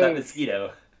voices that is.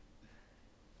 mosquito.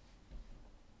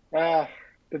 Ah,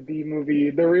 the B movie.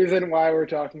 The reason why we're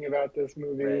talking about this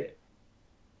movie. Right.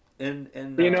 And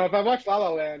If I watched La La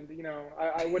Land,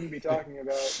 I wouldn't be talking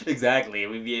about. exactly,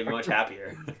 we'd be much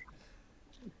happier.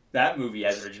 That movie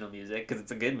has original music because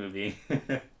it's a good movie.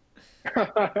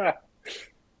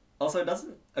 Also, it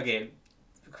doesn't. Okay,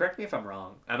 correct me if I'm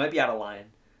wrong. I might be out of line,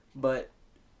 but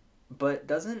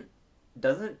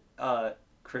doesn't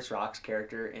Chris Rock's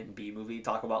character in B movie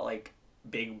talk about like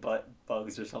big butt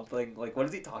bugs or something? Like, what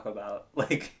does he talk about?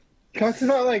 Like, Talks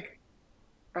about like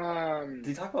does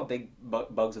he talk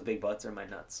about bugs with big butts or my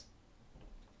nuts?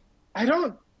 I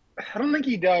don't I don't think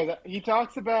he does. He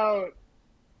talks about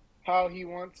how he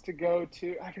wants to go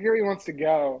to I forget where he wants to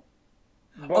go,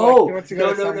 but like he Oh wants to go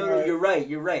no to no no no! somewhere. You're right.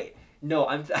 You're right. No,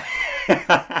 I'm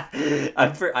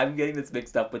I'm getting this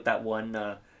mixed up with that one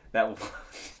that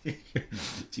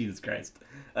Jesus Christ.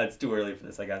 It's too early for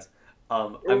this, I guess.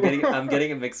 I'm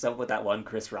getting it mixed up with that one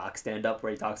Chris Rock stand up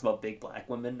where he talks about big black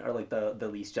women are like the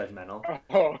least judgmental.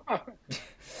 Oh.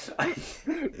 I,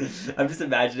 I'm just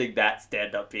imagining that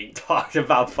stand up being talked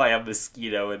about by a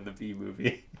mosquito in the B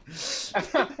movie.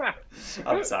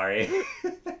 I'm sorry.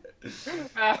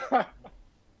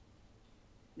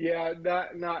 Yeah,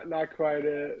 not quite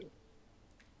it.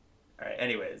 All right.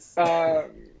 Anyways,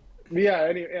 Um, yeah.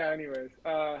 Anyways,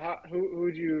 who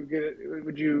would you get?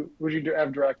 Would you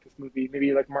have direct this movie?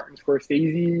 Maybe like Martin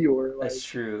Scorsese or that's like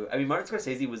true. I mean, Martin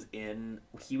Scorsese was in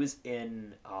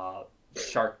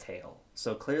Shark Tale,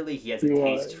 so clearly he has a he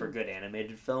taste was. for good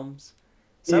animated films.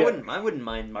 So Yeah. I wouldn't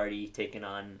mind Marty taking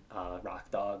on Rock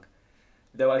Dog.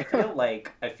 Though I feel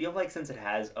like since it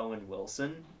has Owen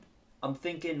Wilson, I'm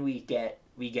thinking we get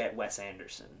Wes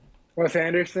Anderson. Wes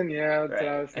Anderson. Yeah, that's what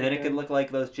I Right. was And then it could thinking. look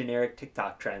like those generic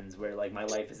TikTok trends where like my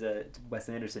life is a Wes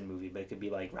Anderson movie, but it could be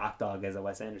like Rock Dog as a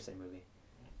Wes Anderson movie.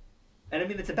 And I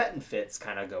mean the Tibetan Fits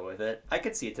kind of go with it. I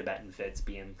could see a Tibetan Fits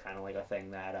being kind of like a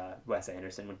thing that Wes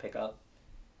Anderson would pick up.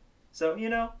 So,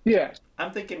 Yeah.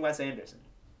 I'm thinking Wes Anderson.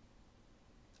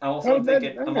 Oh, I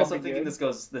think I'm that'd also be thinking good.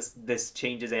 this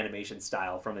changes animation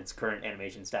style from its current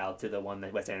animation style to the one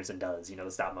that Wes Anderson does,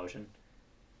 the stop motion.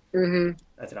 Mm-hmm.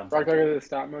 That's what I'm Rock thinking. Dog is a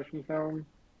stop motion film.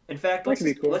 In fact, That could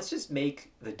be cool. let's just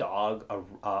make the dog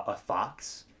a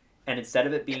fox, and instead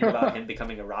of it being about him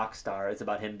becoming a rock star, it's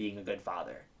about him being a good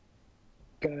father.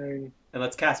 Dang. And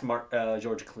let's cast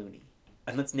George Clooney,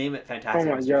 and let's name it Oh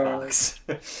Fantastic my Mr. God. Fox.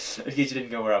 In case you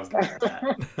didn't know where I was going with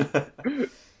that.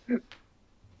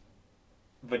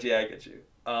 But yeah, I get you.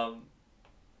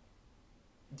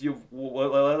 Do you?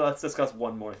 Let's discuss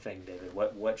one more thing, David.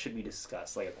 What should we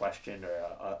discuss? Like a question or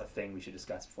a thing we should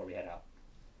discuss before we head out.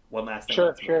 One last thing Sure,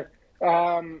 about this movie.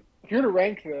 sure. If you were to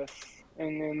rank this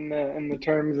in the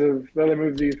terms of the other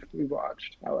movies we've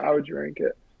watched, how would you rank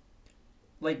it?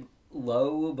 Like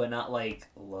low, but not like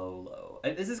low.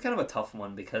 And this is kind of a tough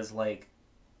one because like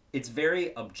it's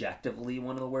very objectively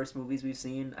one of the worst movies we've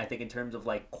seen. I think in terms of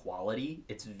like quality,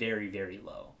 it's very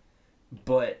low.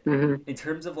 But Hmm. in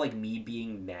terms of like me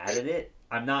being mad at it,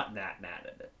 I'm not that mad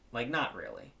at it. Like not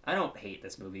really. I don't hate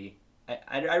this movie.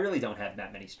 I really don't have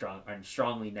that many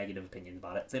strongly negative opinions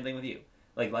about it. Same thing with you.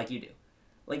 Like you do.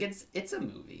 Like it's a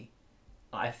movie.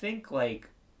 I think like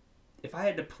if I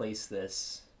had to place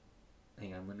this,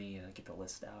 hang on, let me get the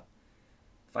list out.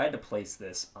 If I had to place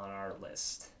this on our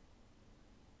list,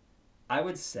 I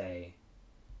would say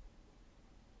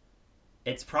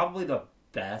it's probably the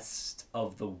best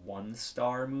of the 1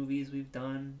 star movies we've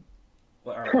done.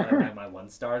 Or my 1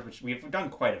 stars, which we've done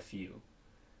quite a few.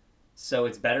 So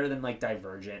it's better than like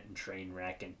Divergent and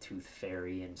Trainwreck and Tooth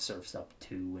Fairy and Surfs Up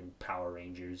 2 and Power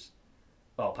Rangers.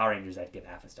 Well, Power Rangers I'd give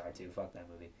half a star too. Fuck that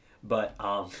movie. But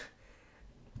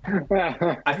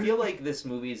I feel like this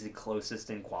movie is the closest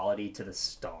in quality to The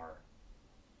Star.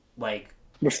 Like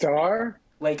The Star?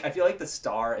 I feel like The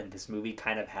Star and this movie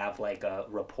kind of have like a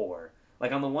rapport.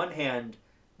 Like on the one hand,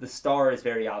 The Star is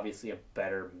very obviously a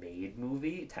better made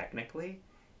movie technically,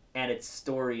 and its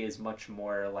story is much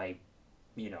more like,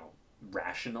 you know,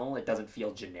 rational. It doesn't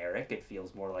feel generic. It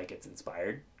feels more like it's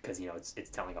inspired because it's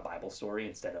telling a Bible story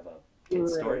instead of a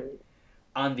kid's story. Right.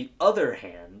 On the other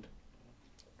hand,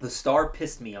 The Star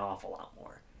pissed me off a lot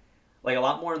more. Like a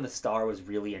lot more in The Star was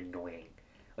really annoying.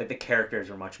 Like the characters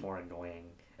were much more annoying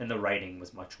and the writing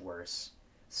was much worse.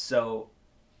 So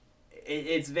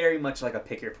it's very much like a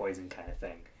pick your poison kind of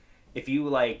thing. If you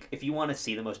want to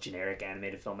see the most generic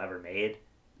animated film ever made,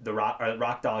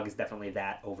 Rock Dog is definitely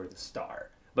that over The Star.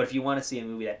 But if you want to see a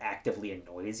movie that actively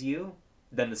annoys you,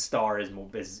 then The Star is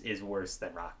worse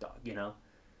than Rock Dog.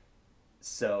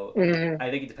 So Hmm. I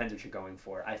think it depends what you're going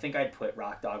for. I think I'd put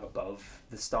Rock Dog above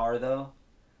The Star though,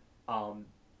 um,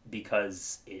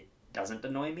 because it doesn't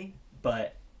annoy me.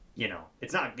 But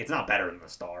it's not better than The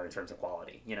Star in terms of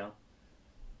quality.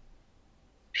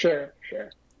 Sure,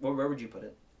 sure. Where would you put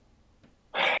it?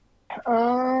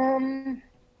 Um,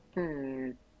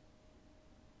 hmm.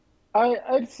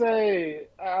 I'd say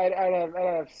I'd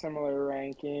have similar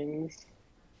rankings.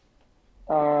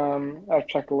 I'll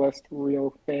check a list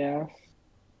real fast.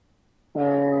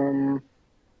 Um,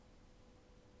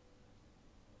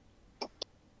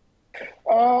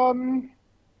 um,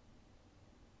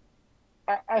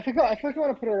 I feel like I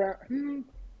want to put it around.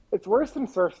 It's worse than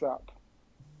Surf's Up.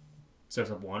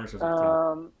 Surf's Up 1 or Surf's Up 2?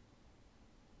 Um,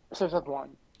 Surf's Up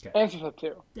one Okay. and Surf's Up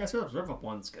two. Yeah, Surf's Up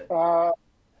 1's good. Uh,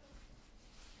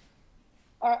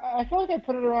 I feel like I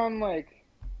put it around like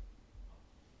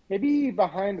maybe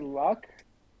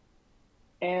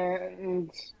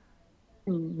and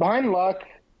behind Luck,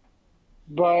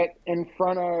 but in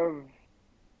front of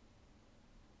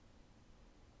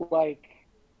like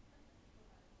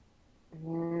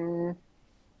mm,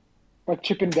 like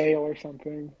Chip and Dale or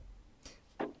something.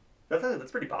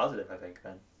 That's pretty positive, I think,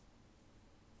 then.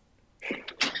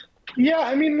 Yeah,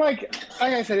 I mean, like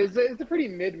I said, it's a pretty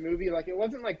mid movie. Like it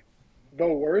wasn't like the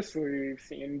worst movie we've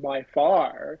seen by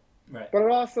far, Right. but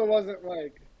it also wasn't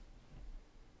like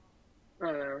I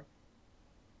don't know,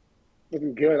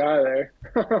 wasn't good either.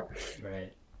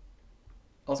 Right.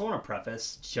 Also want to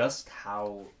preface just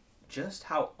how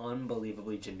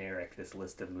unbelievably generic this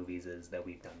list of movies is that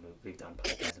we've done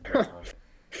podcasts about on.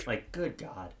 Like, good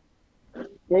God.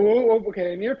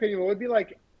 Okay, in your opinion, what would be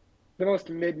like the most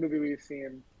mid movie we've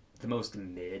seen? The most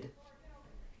mid.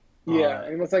 Yeah, Uh,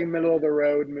 and what's like middle of the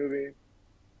road movie?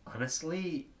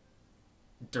 Honestly,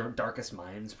 Darkest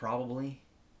Minds probably.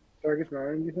 Darkest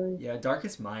Mind, you think? Yeah,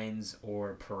 Darkest Minds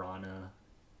or Piranha.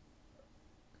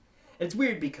 It's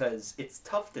weird because it's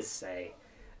tough to say.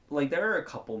 Like, there are a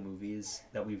couple movies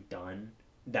that we've done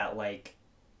that like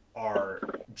are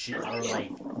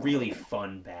like really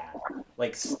fun bad.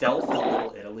 Like Stealth and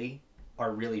Little Italy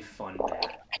are really fun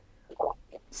bad.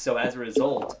 So as a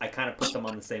result, I kind of put them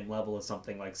on the same level as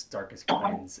something like Darkest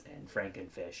Minds and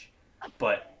Frankenfish,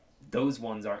 but those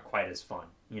ones aren't quite as fun.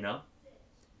 You know,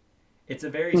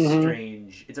 Hmm.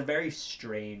 it's a very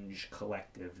strange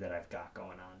collective that I've got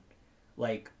going on.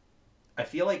 Like, I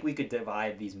feel like we could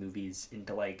divide these movies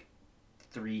into like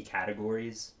three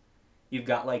categories. You've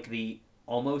got like the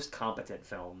almost competent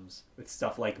films with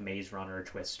stuff like Maze Runner,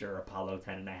 Twister, Apollo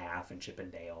 10 and a Half, and Chip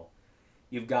and Dale.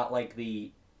 You've got like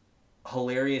the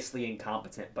hilariously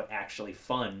incompetent but actually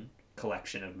fun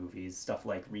collection of movies, stuff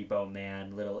like Repo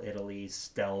Man, Little Italy,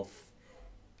 Stealth,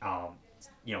 um,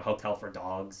 Hotel for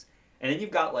Dogs. And then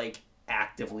you've got like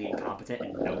actively incompetent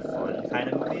and no fun kind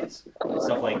of movies.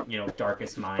 Stuff like,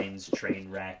 Darkest Minds,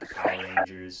 Trainwreck, Power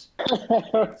Rangers.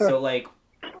 So like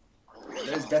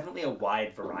there's definitely a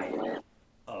wide variety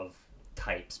of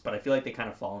types, but I feel like they kind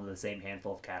of fall into the same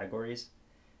handful of categories.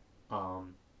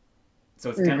 Um, so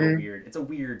it's kind of Hmm. it's a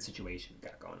weird situation we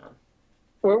got going on.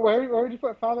 Where would you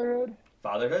put Fatherhood?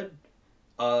 Fatherhood,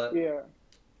 uh, Yeah,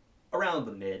 around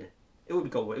the mid. It would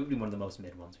be one of the most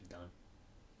mid ones we've done.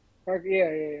 yeah.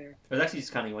 It was actually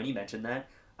just kind of when you mentioned that,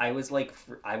 I was like,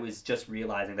 I was just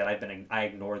realizing that I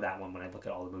ignore that one when I look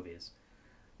at all the movies.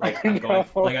 Like I know.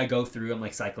 I go through, I'm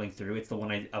like cycling through. It's the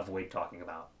one I avoid talking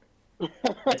about.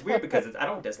 It's weird because I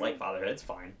don't dislike Fatherhood. It's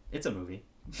fine. It's a movie,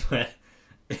 but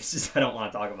it's just I don't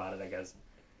want to talk about it. I guess.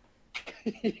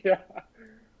 Yeah,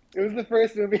 it was the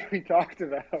first movie we talked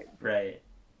about. Right.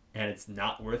 And it's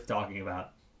not worth talking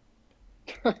about.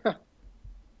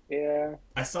 Yeah.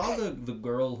 I saw the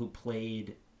girl who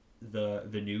played the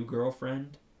new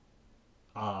girlfriend,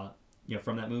 uh,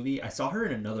 from that movie. I saw her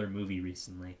in another movie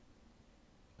recently.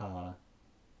 Uh,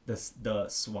 the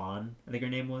Swan, I think her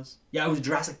name was. Yeah, it was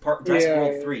Jurassic Yeah.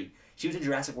 World 3. She was in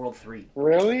Jurassic World 3.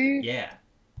 Really? Yeah,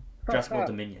 Jurassic World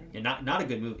Dominion. Yeah, not a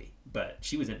good movie, but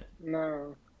she was in it.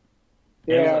 No.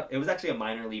 And Yeah. it was actually a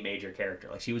minorly major character.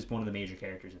 Like she was one of the major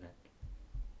characters in it.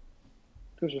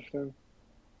 Interesting.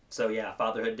 So yeah,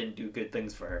 fatherhood didn't do good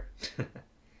things for her.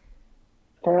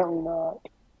 Apparently not.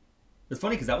 It's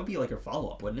funny because that would be like her follow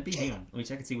up, wouldn't it be? Hang on, let me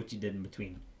check and see what she did in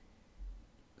between.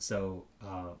 So,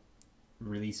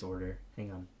 release order.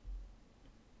 Hang on.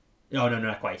 No,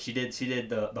 not quite. She did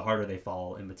the harder they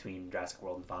fall in between Jurassic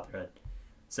World and Fatherhood.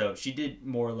 So she did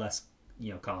more or less,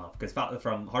 come up because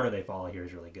from harder they fall I hear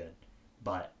is really good,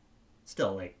 but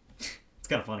still like it's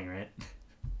kind of funny, right?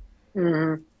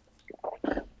 Hmm.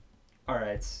 All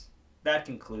right, that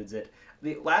concludes it.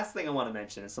 The last thing I want to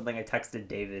mention is something I texted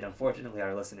David. Unfortunately,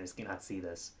 our listeners cannot see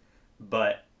this,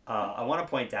 but I want to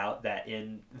point out that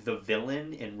in the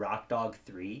villain in Rock Dog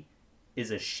 3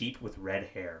 is a sheep with red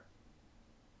hair.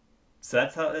 So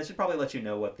that should probably let you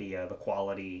know what the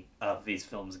quality of these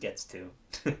films gets to.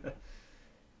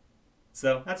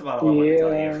 So that's about all I wanted to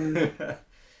tell Yeah. you.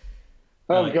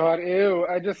 Oh like God, ew!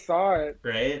 I just saw it.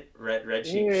 right, red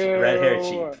sheep, red hair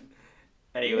sheep. Ew.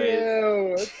 Anyways,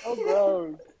 Ew, it's so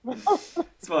gross.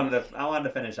 I wanted to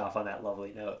finish off on that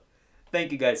lovely note.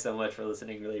 Thank you guys so much for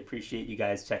listening. Really appreciate you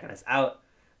guys checking us out.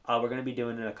 We're going to be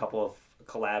doing a couple of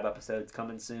collab episodes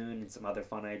coming soon and some other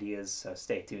fun ideas, so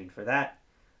stay tuned for that.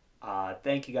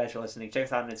 Thank you guys for listening. Check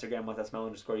us out on Instagram with us,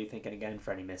 _you thinking again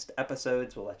for any missed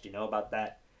episodes. We'll let you know about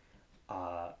that.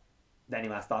 Uh, any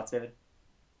last thoughts, David?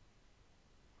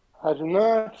 I do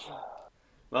not.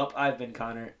 Well, I've been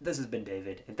Connor. This has been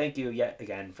David, and thank you yet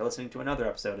again for listening to another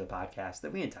episode of the podcast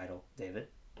that we entitle David.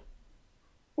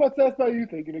 What's that about you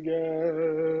thinking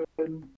again?